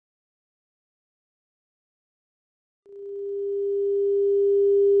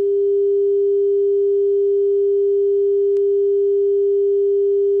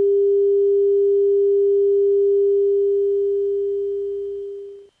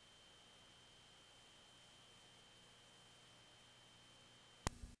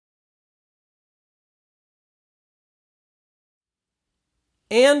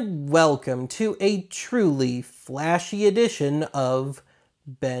And welcome to a truly flashy edition of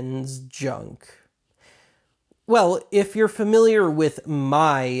Ben's Junk. Well, if you're familiar with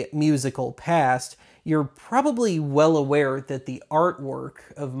my musical past, you're probably well aware that the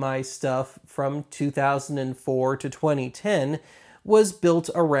artwork of my stuff from 2004 to 2010 was built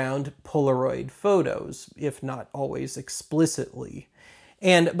around Polaroid photos, if not always explicitly.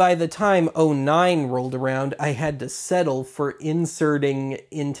 And by the time '09 rolled around, I had to settle for inserting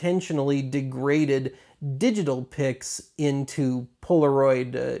intentionally degraded digital pics into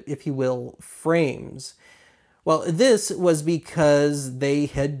Polaroid, if you will, frames. Well, this was because they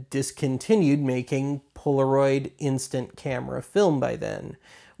had discontinued making Polaroid instant camera film by then,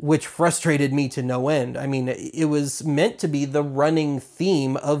 which frustrated me to no end. I mean, it was meant to be the running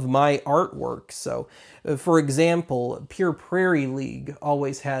theme of my artwork. So, for example, Pure Prairie League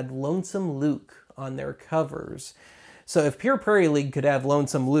always had Lonesome Luke on their covers. So if Pure Prairie League could have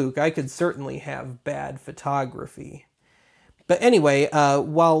Lonesome Luke, I could certainly have bad photography. But anyway,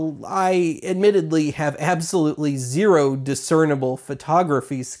 while I admittedly have absolutely zero discernible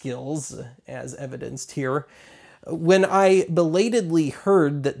photography skills, as evidenced here, when I belatedly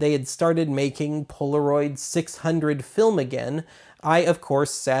heard that they had started making Polaroid 600 film again, I of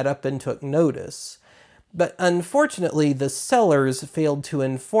course sat up and took notice. But unfortunately, the sellers failed to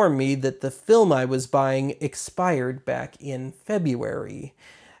inform me that the film I was buying expired back in February.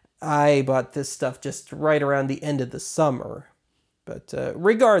 I bought this stuff just right around the end of the summer. But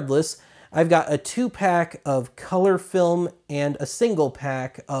regardless, I've got a 2-pack of color film and a single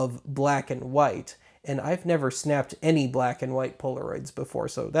pack of black and white. And I've never snapped any black and white Polaroids before,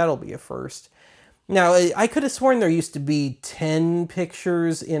 so that'll be a first. Now, I could have sworn there used to be 10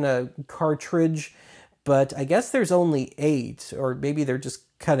 pictures in a cartridge, but I guess there's only 8, or maybe they're just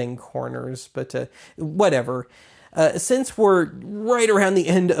cutting corners, but whatever. Since we're right around the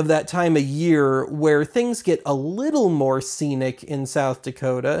end of that time of year where things get a little more scenic in South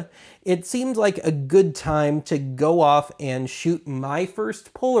Dakota, it seems like a good time to go off and shoot my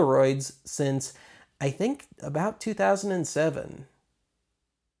first Polaroids since, I think, about 2007.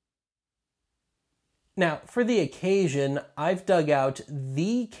 Now, for the occasion, I've dug out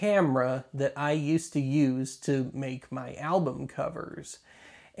the camera that I used to use to make my album covers.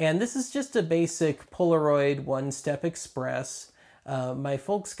 And this is just a basic Polaroid One-Step Express. My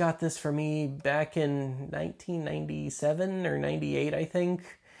folks got this for me back in 1997 or 98, I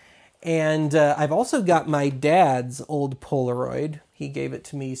think. And I've also got my dad's old Polaroid. He gave it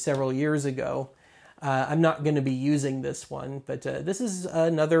to me several years ago. I'm not going to be using this one, but this is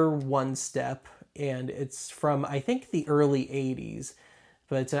another One-Step, and it's from, I think, the early 80s.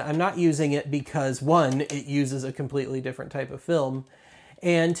 But I'm not using it because, one, it uses a completely different type of film,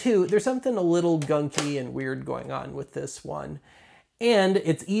 and two, there's something a little gunky and weird going on with this one. And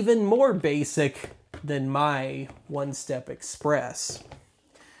it's even more basic than my One-Step Express.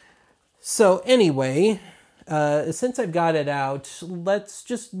 So anyway, since I've got it out, let's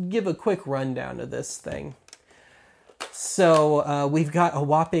just give a quick rundown of this thing. So we've got a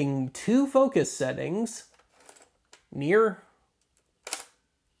whopping 2 focus settings, near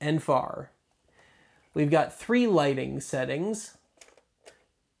and far. We've got 3 lighting settings.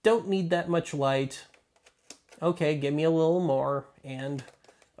 Don't need that much light. Okay, give me a little more. And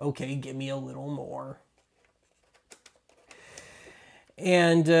okay, give me a little more.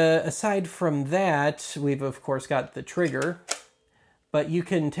 And aside from that, we've of course got the trigger, but you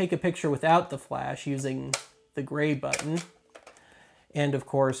can take a picture without the flash using the gray button. And of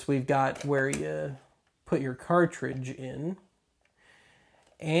course, we've got where you put your cartridge in.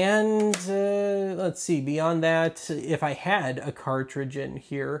 And let's see, beyond that, if I had a cartridge in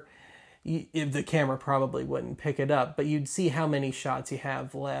here, the camera probably wouldn't pick it up, but you'd see how many shots you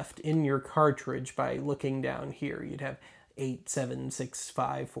have left in your cartridge by looking down here. You'd have 8, 7, 6,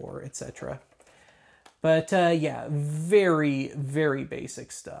 5, 4, etc. But yeah, very, very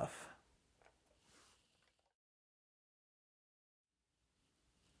basic stuff.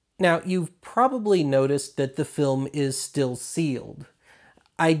 Now, you've probably noticed that the film is still sealed.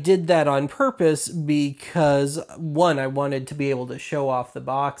 I did that on purpose because, one, I wanted to be able to show off the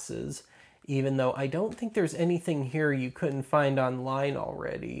boxes, even though I don't think there's anything here you couldn't find online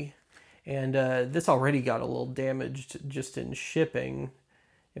already. And this already got a little damaged just in shipping.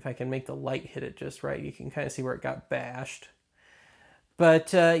 If I can make the light hit it just right, you can kind of see where it got bashed.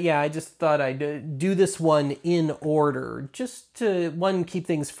 But yeah, I just thought I'd do this one in order, just to, one, keep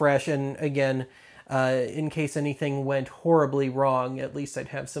things fresh, and again, in case anything went horribly wrong, at least I'd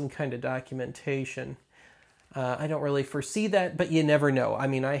have some kind of documentation. I don't really foresee that, but you never know. I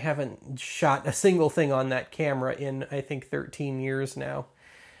mean, I haven't shot a single thing on that camera in, I think, 13 years now.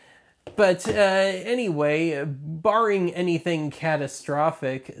 But anyway, barring anything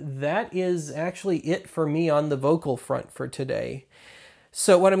catastrophic, that is actually it for me on the vocal front for today.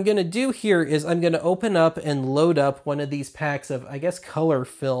 So what I'm going to do here is I'm going to open up and load up one of these packs of, I guess, color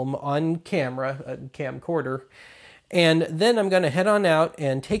film on camera, a camcorder. And then I'm going to head on out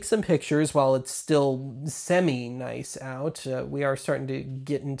and take some pictures while it's still semi-nice out. We are starting to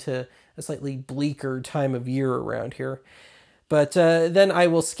get into a slightly bleaker time of year around here. But then I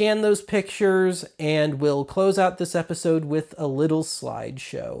will scan those pictures and we'll close out this episode with a little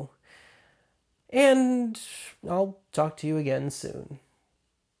slideshow. And I'll talk to you again soon.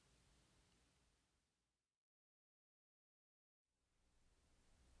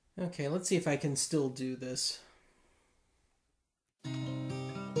 Okay, let's see if I can still do this.